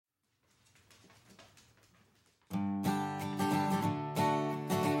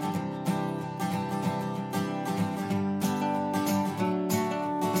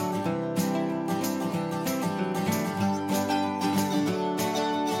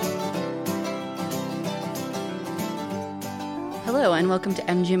Hello, and welcome to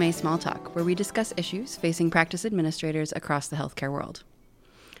MGMA Small Talk, where we discuss issues facing practice administrators across the healthcare world.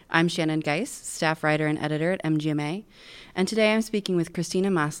 I'm Shannon Geis, staff writer and editor at MGMA, and today I'm speaking with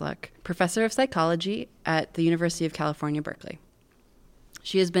Christina Maslach, professor of psychology at the University of California, Berkeley.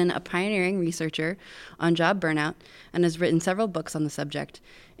 She has been a pioneering researcher on job burnout and has written several books on the subject,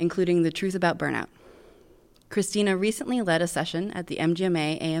 including The Truth About Burnout. Christina recently led a session at the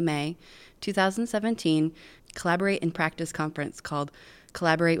MGMA AMA 2017 Collaborate in Practice conference called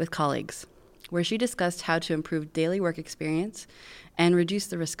Collaborate with Colleagues, where she discussed how to improve daily work experience and reduce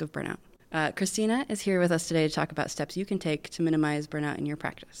the risk of burnout. Christina is here with us today to talk about steps you can take to minimize burnout in your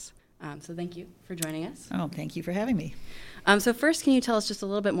practice. So thank you for joining us. Oh, thank you for having me. So first, can you tell us just a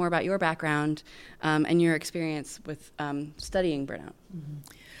little bit more about your background and your experience with studying burnout?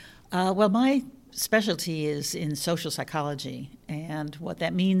 Mm-hmm. Well, my specialty is in social psychology, and what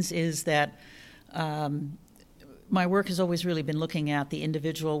that means is that my work has always really been looking at the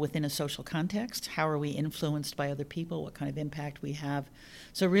individual within a social context. How are we influenced by other people? What kind of impact we have?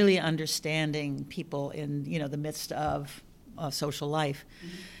 So really understanding people in, the midst of social life.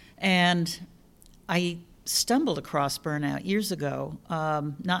 Mm-hmm. And I stumbled across burnout years ago,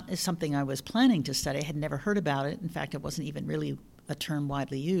 not as something I was planning to study. I had never heard about it. In fact, it wasn't even really a term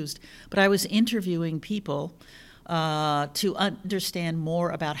widely used. But I was interviewing people to understand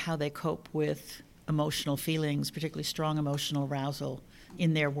more about how they cope with emotional feelings, particularly strong emotional arousal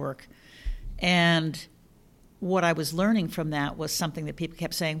in their work. And what I was learning from that was something that people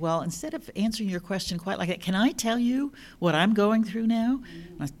kept saying, well, instead of answering your question quite like that, can I tell you what I'm going through now?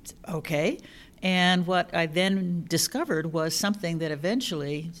 I said, okay. And what I then discovered was something that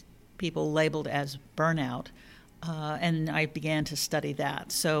eventually people labeled as burnout. And I began to study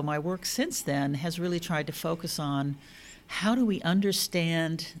that. So my work since then has really tried to focus on how do we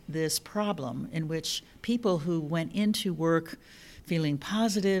understand this problem in which people who went into work feeling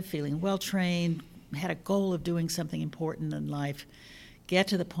positive, feeling well-trained, had a goal of doing something important in life, get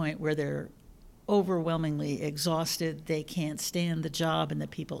to the point where they're overwhelmingly exhausted, they can't stand the job and the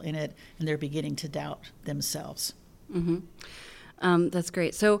people in it, and they're beginning to doubt themselves. Mm-hmm. That's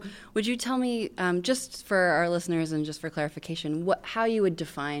great. So would you tell me, just for our listeners and just for clarification, how you would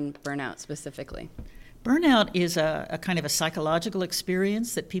define burnout specifically? Burnout is a kind of a psychological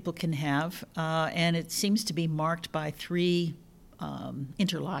experience that people can have, and it seems to be marked by three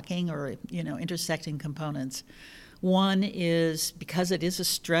interlocking or intersecting components. One is, because it is a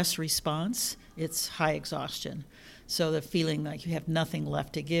stress response, it's high exhaustion. So the feeling like you have nothing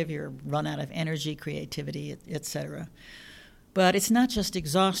left to give, you're run out of energy, creativity, etc. But it's not just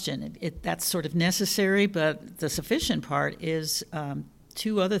exhaustion. That's sort of necessary, but the sufficient part is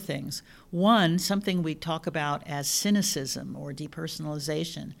two other things. One, something we talk about as cynicism or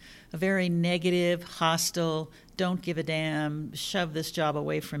depersonalization, a very negative, hostile, don't give a damn, shove this job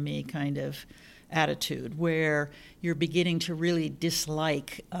away from me kind of attitude, where you're beginning to really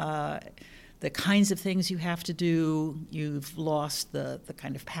dislike the kinds of things you have to do. You've lost the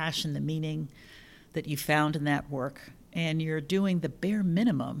kind of passion, the meaning that you found in that work, and you're doing the bare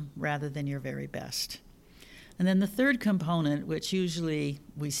minimum rather than your very best. And then the third component, which usually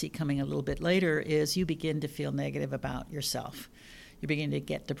we see coming a little bit later, is you begin to feel negative about yourself. You begin to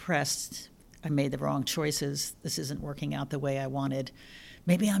get depressed. I made the wrong choices. This isn't working out the way I wanted.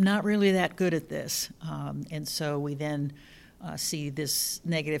 Maybe I'm not really that good at this. And so we then see this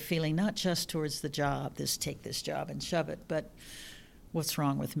negative feeling, not just towards the job, take this job and shove it, but what's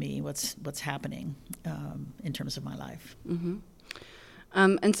wrong with me? What's happening in terms of my life? Mm-hmm.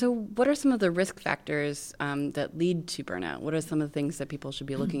 And so what are some of the risk factors that lead to burnout? What are some of the things that people should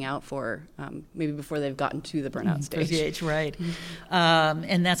be looking out for, maybe before they've gotten to the burnout stage? Right.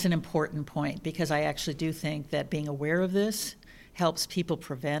 And that's an important point, because I actually do think that being aware of this helps people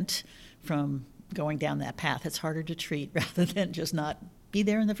prevent from going down that path. It's harder to treat rather than just not be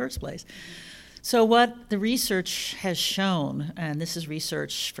there in the first place. So what the research has shown, and this is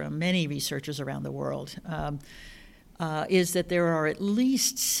research from many researchers around the world, is that there are at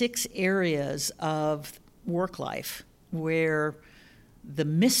least 6 areas of work life where the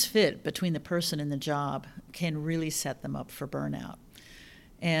misfit between the person and the job can really set them up for burnout.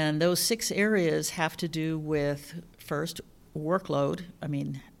 And those 6 areas have to do with, first, workload. I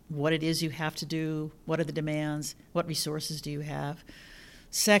mean, what it is you have to do, what are the demands, what resources do you have.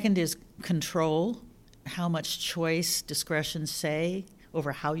 Second is control, how much choice, discretion, say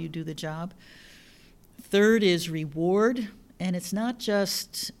over how you do the job. Third is reward, and it's not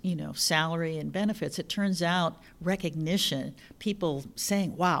just, salary and benefits. It turns out recognition, people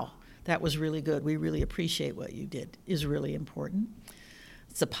saying, wow, that was really good, we really appreciate what you did, is really important.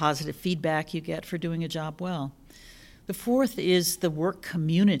 It's the positive feedback you get for doing a job well. The fourth is the work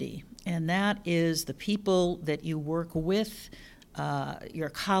community, and that is the people that you work with, your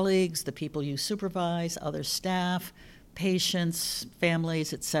colleagues, the people you supervise, other staff, patients,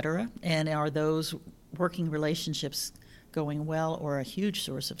 families, etc. And are those working relationships going well or a huge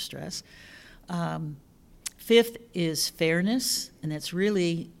source of stress? Fifth is fairness, and that's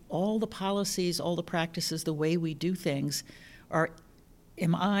really all the policies, all the practices, the way we do things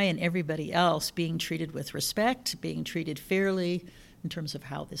am I and everybody else being treated with respect, being treated fairly in terms of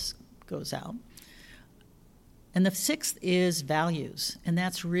how this goes out? And the sixth is values, and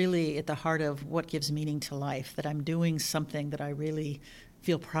that's really at the heart of what gives meaning to life, that I'm doing something that I really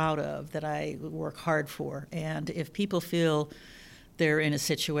feel proud of, that I work hard for. And if people feel they're in a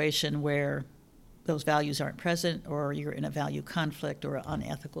situation where those values aren't present, or you're in a value conflict or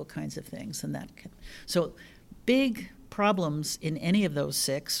unethical kinds of things, and so big problems in any of those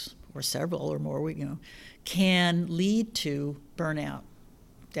six, or several or more, can lead to burnout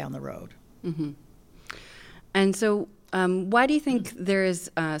down the road. Mm-hmm. And so why do you think there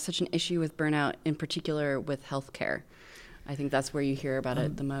is such an issue with burnout, in particular with healthcare? I think that's where you hear about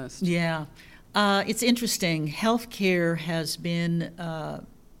it the most. Yeah. It's interesting. Healthcare has been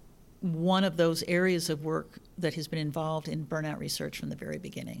one of those areas of work that has been involved in burnout research from the very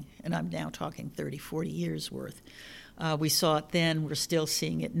beginning. And I'm now talking 30, 40 years worth. We saw it then. We're still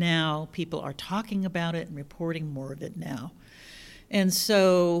seeing it now. People are talking about it and reporting more of it now. And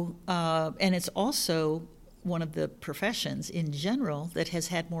so, and it's also one of the professions in general that has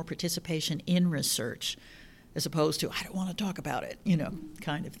had more participation in research, as opposed to, I don't want to talk about it,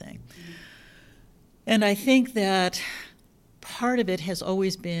 kind of thing. Mm-hmm. And I think that part of it has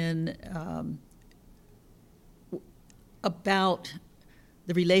always been about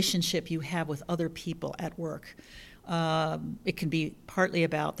the relationship you have with other people at work. It can be partly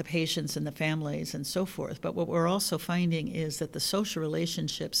about the patients and the families and so forth, but what we're also finding is that the social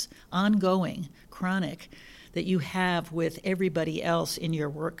relationships, ongoing, chronic, that you have with everybody else in your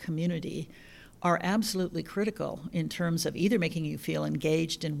work community are absolutely critical in terms of either making you feel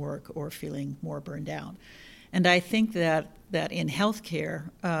engaged in work or feeling more burned out. And I think that in healthcare,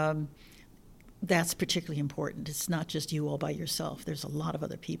 that's particularly important. It's not just you all by yourself. There's a lot of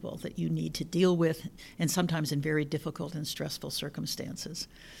other people that you need to deal with, and sometimes in very difficult and stressful circumstances.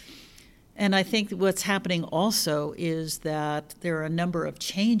 And I think what's happening also is that there are a number of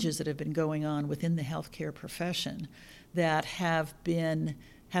changes that have been going on within the healthcare profession that have been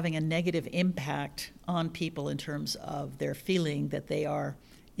having a negative impact on people in terms of their feeling that they are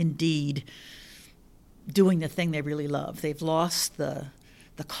indeed doing the thing they really love. They've lost the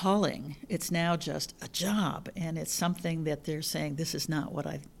calling. It's now just a job, and it's something that they're saying, this is not what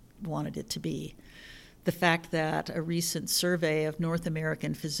I wanted it to be. The fact that a recent survey of North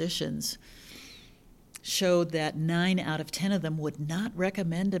American physicians showed that 9 out of 10 of them would not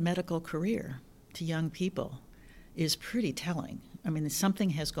recommend a medical career to young people is pretty telling. I mean,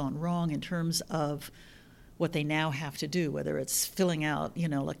 something has gone wrong in terms of what they now have to do, whether it's filling out,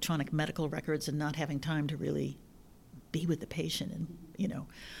 electronic medical records and not having time to really be with the patient. And,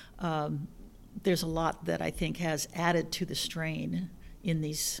 there's a lot that I think has added to the strain in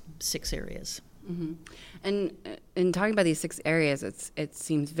these 6 areas. Mm-hmm. And in talking about these 6 areas, it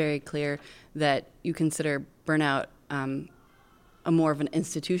seems very clear that you consider burnout a more of an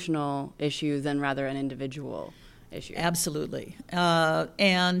institutional issue than rather an individual issue. Absolutely.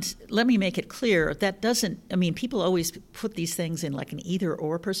 And let me make it clear, that doesn't, people always put these things in like an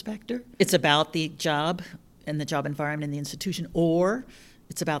either-or perspective. It's about the job and the job environment in the institution, or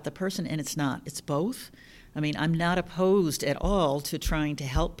it's about the person, and it's not. It's both. I'm not opposed at all to trying to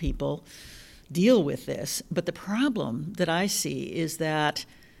help people deal with this, but the problem that I see is that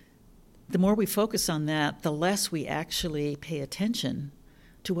the more we focus on that, the less we actually pay attention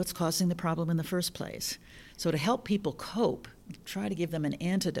to what's causing the problem in the first place. So to help people cope, try to give them an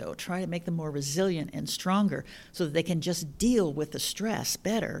antidote, try to make them more resilient and stronger so that they can just deal with the stress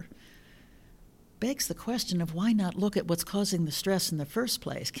better, begs the question of why not look at what's causing the stress in the first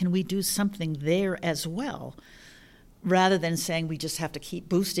place? Can we do something there as well, rather than saying we just have to keep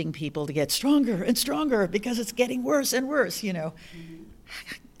boosting people to get stronger and stronger because it's getting worse and worse, Mm-hmm.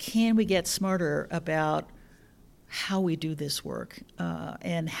 Can we get smarter about how we do this work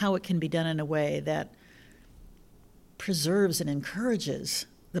and how it can be done in a way that preserves and encourages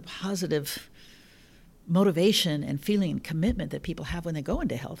the positive motivation and feeling and commitment that people have when they go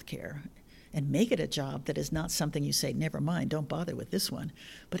into healthcare, and make it a job that is not something you say, never mind, don't bother with this one,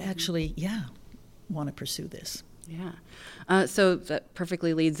 but actually, want to pursue this. Yeah. So that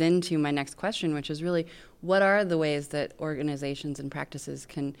perfectly leads into my next question, which is really, what are the ways that organizations and practices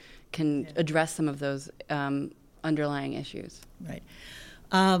can address some of those underlying issues? Right.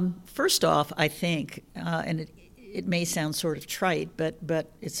 First off, I think, and it may sound sort of trite,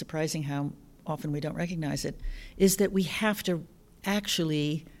 but it's surprising how often we don't recognize it, is that we have to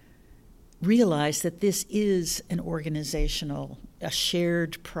actually realize that this is an organizational, a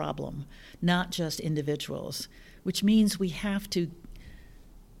shared problem, not just individuals, which means we have to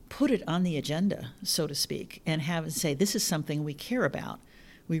put it on the agenda, so to speak, and have it say, this is something we care about.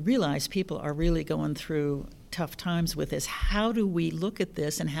 We realize people are really going through tough times with this. How do we look at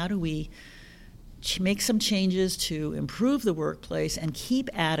this, and how do we make some changes to improve the workplace and keep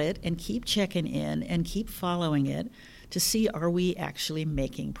at it and keep checking in and keep following it to see, are we actually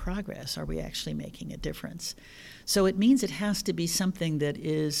making progress? Are we actually making a difference? So it means it has to be something that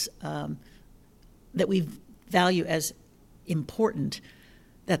is that we value as important,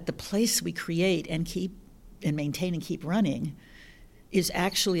 that the place we create and keep and maintain and keep running is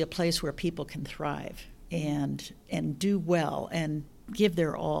actually a place where people can thrive and do well and give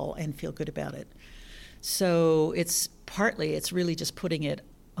their all and feel good about it. So it's really just putting it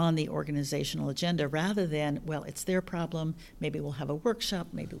on the organizational agenda rather than, well, it's their problem, maybe we'll have a workshop,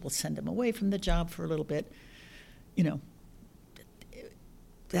 maybe we'll send them away from the job for a little bit.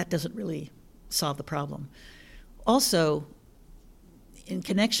 That doesn't really solve the problem. Also, in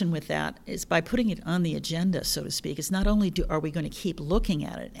connection with that, is by putting it on the agenda, so to speak, it's not only are we going to keep looking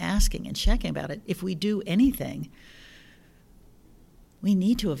at it, asking and checking about it, if we do anything, we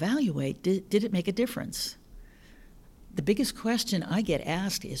need to evaluate, did it make a difference? The biggest question I get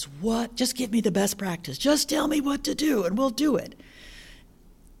asked is, what? Just give me the best practice. Just tell me what to do and we'll do it.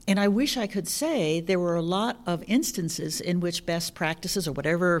 And I wish I could say there were a lot of instances in which best practices, or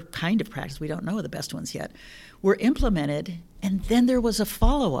whatever kind of practice, we don't know the best ones yet, were implemented, and then there was a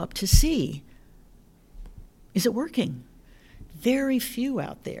follow-up to see, is it working? Very few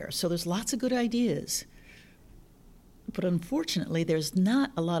out there. So there's lots of good ideas. But unfortunately, there's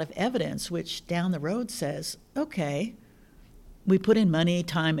not a lot of evidence which down the road says, okay, we put in money,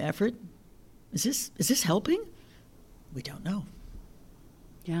 time, effort. Is this helping? We don't know.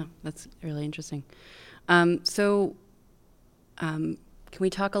 Yeah, that's really interesting. Can we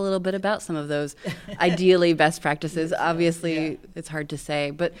talk a little bit about some of those ideally best practices? Obviously, it's hard to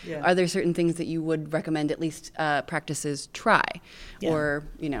say, but are there certain things that you would recommend at least practices try? Or,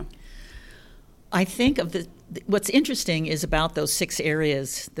 I think what's interesting is about those 6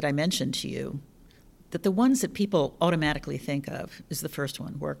 areas that I mentioned to you, that the ones that people automatically think of is the first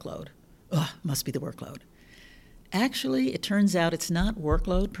one, workload. Ugh, must be the workload. Actually, it turns out it's not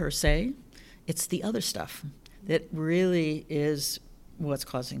workload per se, it's the other stuff that really is what's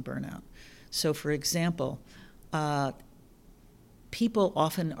causing burnout. So, for example, people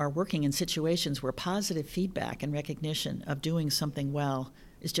often are working in situations where positive feedback and recognition of doing something well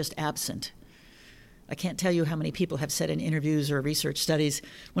is just absent. I can't tell you how many people have said in interviews or research studies,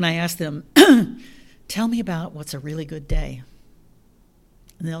 when I ask them, tell me about what's a really good day,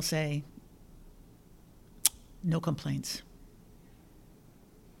 and they'll say, no complaints,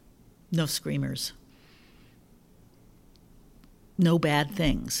 no screamers, no bad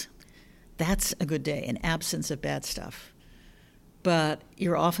things. That's a good day, an absence of bad stuff. But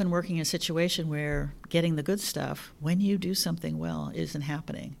you're often working in a situation where getting the good stuff, when you do something well, isn't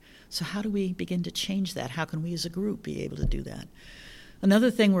happening. So how do we begin to change that? How can we as a group be able to do that?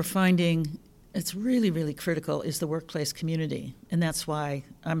 Another thing we're finding it's really, really critical is the workplace community. And that's why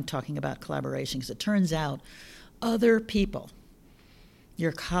I'm talking about collaboration, because it turns out other people,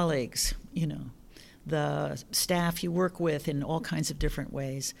 your colleagues, the staff you work with in all kinds of different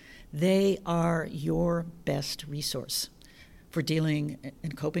ways, they are your best resource for dealing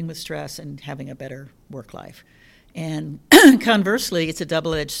and coping with stress and having a better work life. And conversely, it's a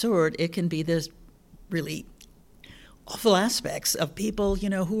double-edged sword. It can be this really awful aspects of people,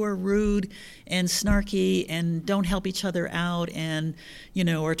 who are rude and snarky and don't help each other out and,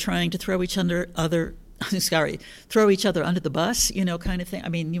 are trying to throw each other under the bus, kind of thing. I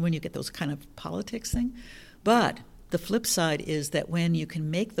mean, when you get those kind of politics thing. But the flip side is that when you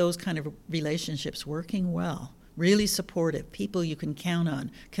can make those kind of relationships working well, really supportive, people you can count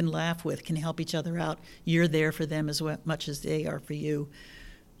on, can laugh with, can help each other out, you're there for them as much as they are for you,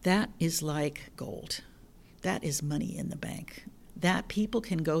 that is like gold. That is money in the bank. That people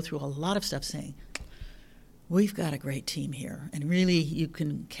can go through a lot of stuff saying, we've got a great team here, and really you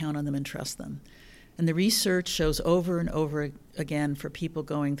can count on them and trust them. And the research shows over and over again for people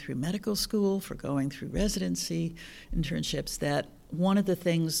going through medical school, for going through residency, internships, that one of the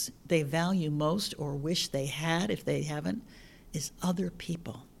things they value most or wish they had, if they haven't, is other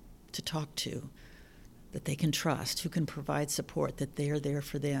people to talk to that they can trust, who can provide support, that they're there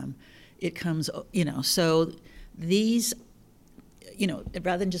for them. It comes, so these,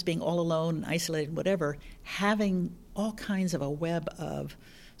 rather than just being all alone and isolated, whatever, having all kinds of a web of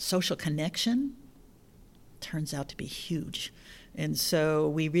social connection turns out to be huge. And so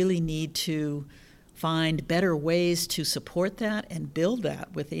we really need to find better ways to support that and build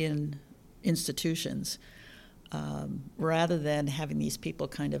that within institutions, rather than having these people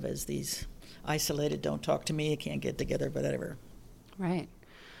kind of as these isolated, don't talk to me, can't get together, whatever. Right.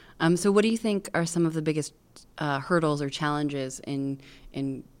 So what do you think are some of the biggest hurdles or challenges in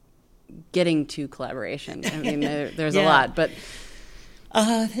getting to collaboration? I mean, there's a lot, but...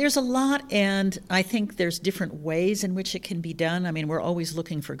 There's a lot, and I think there's different ways in which it can be done. I mean, we're always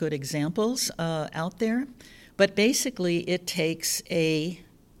looking for good examples out there, but basically it takes a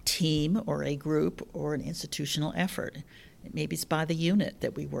team or a group or an institutional effort. Maybe it's by the unit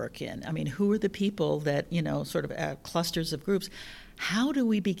that we work in. I mean, who are the people that, sort of clusters of groups? How do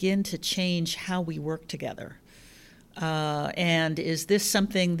we begin to change how we work together? And is this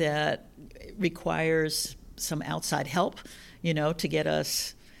something that requires some outside help, to get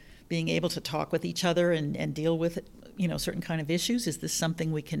us being able to talk with each other and deal with, certain kind of issues? Is this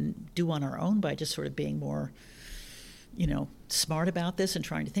something we can do on our own by just sort of being more, smart about this and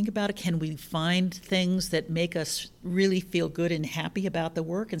trying to think about it? Can we find things that make us really feel good and happy about the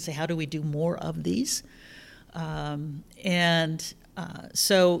work and say, how do we do more of these?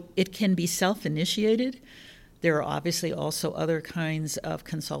 So it can be self-initiated. There are obviously also other kinds of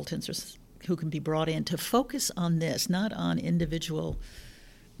consultants who can be brought in to focus on this, not on individual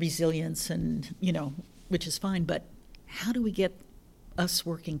resilience and, which is fine, but how do we get us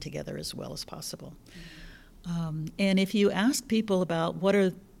working together as well as possible? And if you ask people about what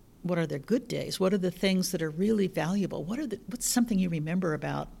are their good days, what are the things that are really valuable, what's something you remember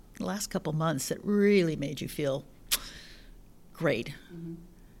about the last couple months that really made you feel great? Mm-hmm.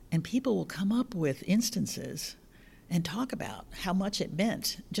 And people will come up with instances and talk about how much it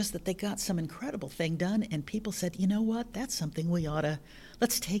meant, just that they got some incredible thing done, and people said, you know what, that's something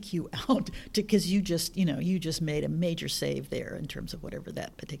let's take you out, because you just made a major save there in terms of whatever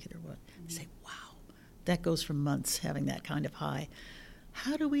that particular was. Mm-hmm. Say, wow, that goes from months having that kind of high.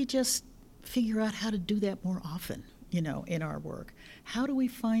 How do we just figure out how to do that more often, in our work? How do we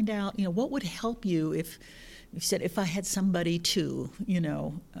find out, what would help you if you said, if I had somebody to,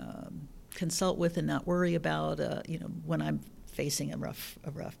 consult with and not worry about, when I'm facing a rough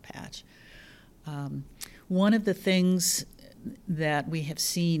patch. One of the things that we have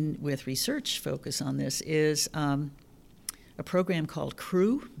seen with research focus on this is a program called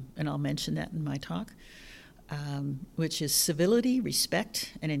CREW, and I'll mention that in my talk, which is Civility,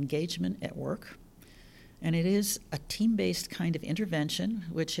 Respect, and Engagement at Work. And it is a team-based kind of intervention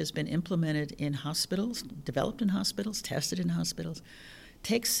which has been implemented in hospitals, developed in hospitals, tested in hospitals.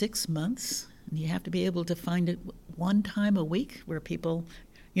 Takes 6 months, and you have to be able to find it one time a week where people,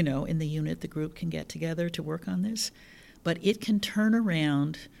 in the unit, the group can get together to work on this. But it can turn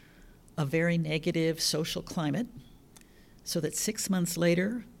around a very negative social climate so that 6 months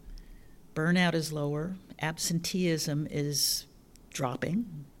later, burnout is lower, absenteeism is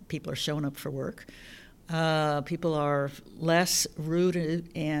dropping, people are showing up for work, people are less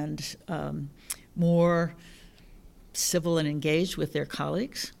rude and more civil and engaged with their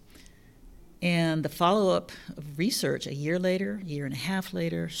colleagues. And the follow-up of research a year later, year and a half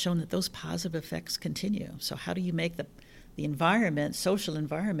later, shown that those positive effects continue. So how do you make the environment, social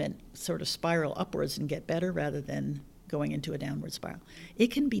environment, sort of spiral upwards and get better rather than going into a downward spiral?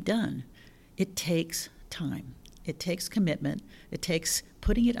 It can be done. It takes time. It takes commitment. It takes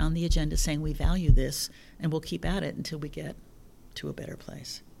putting it on the agenda, saying we value this, and we'll keep at it until we get to a better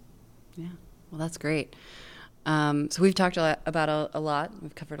place. Yeah, well, that's great. So we've talked about a lot.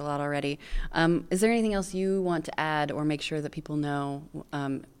 We've covered a lot already. Is there anything else you want to add or make sure that people know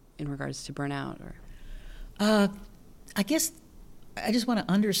in regards to burnout? Or I guess I just want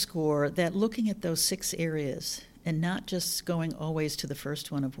to underscore that looking at those 6 areas and not just going always to the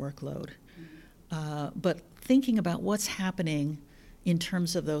first one of workload, but thinking about what's happening in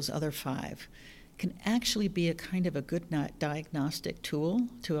terms of those other 5 can actually be a kind of a good diagnostic tool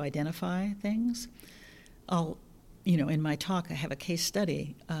to identify things. In my talk, I have a case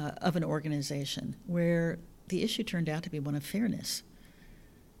study of an organization where the issue turned out to be one of fairness.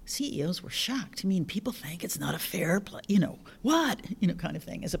 CEOs were shocked. I mean, people think it's not a fair, what, kind of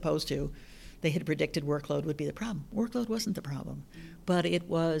thing, as opposed to they had predicted workload would be the problem. Workload wasn't the problem, but it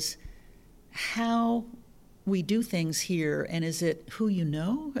was how we do things here, and is it who you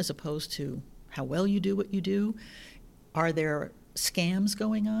know as opposed to how well you do what you do? Are there scams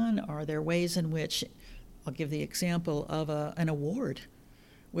going on? Are there ways in which, I'll give the example of an award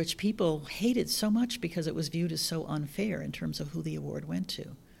which people hated so much because it was viewed as so unfair in terms of who the award went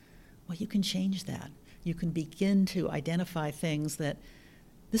to. Well, you can change that. You can begin to identify things that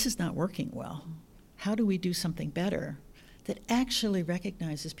this is not working well. How do we do something better that actually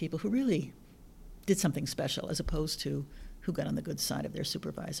recognizes people who really did something special as opposed to who got on the good side of their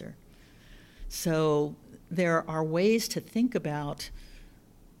supervisor? So there are ways to think about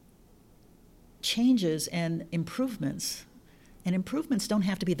changes and improvements. And improvements don't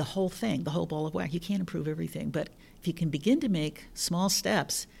have to be the whole thing, the whole ball of wax. You can't improve everything. But if you can begin to make small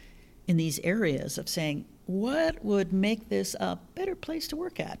steps in these areas of saying, what would make this a better place to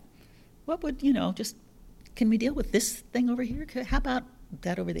work at? What would, just, can we deal with this thing over here? How about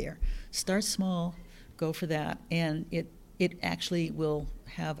that over there? Start small, go for that. And it actually will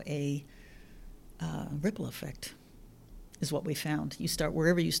have a ripple effect, is what we found. You start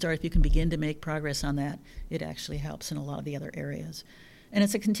wherever you start. If you can begin to make progress on that, it actually helps in a lot of the other areas. And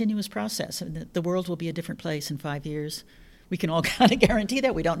it's a continuous process. And the world will be a different place in 5 years. We can all kind of guarantee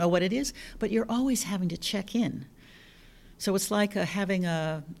that. We don't know what it is, but you're always having to check in. So it's like having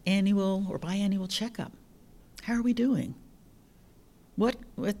an annual or biannual checkup. How are we doing? What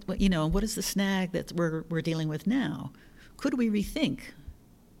is the snag that we're dealing with now? Could we rethink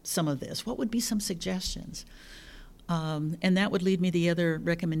some of this? What would be some suggestions? And that would lead me to the other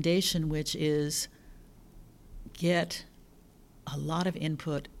recommendation, which is get a lot of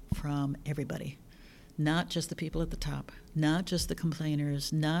input from everybody, not just the people at the top, not just the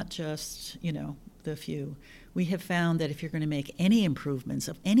complainers, not just, the few. We have found that if you're going to make any improvements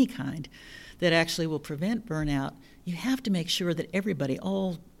of any kind that actually will prevent burnout, you have to make sure that everybody,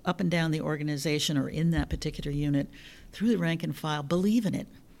 all up and down the organization or in that particular unit, through the rank and file, believe in it.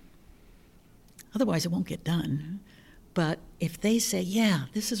 Otherwise, it won't get done. But if they say, yeah,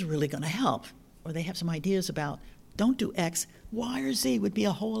 this is really going to help, or they have some ideas about, don't do X, Y or Z would be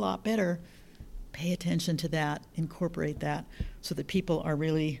a whole lot better, pay attention to that, incorporate that, so that people are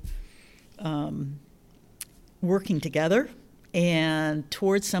really working together and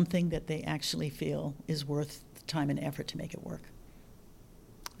towards something that they actually feel is worth the time and effort to make it work.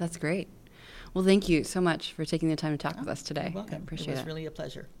 That's great. Well, thank you so much for taking the time to talk with us today. You're welcome. I appreciate it. It was really a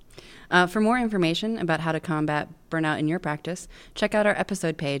pleasure. For more information about how to combat burnout in your practice, check out our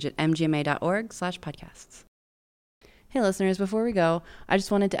episode page at mgma.org/podcasts. Hey listeners, before we go, I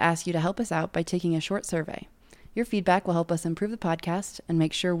just wanted to ask you to help us out by taking a short survey. Your feedback will help us improve the podcast and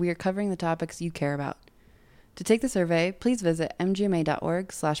make sure we are covering the topics you care about. To take the survey, please visit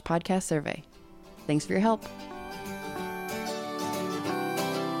mgma.org/podcast survey. Thanks for your help.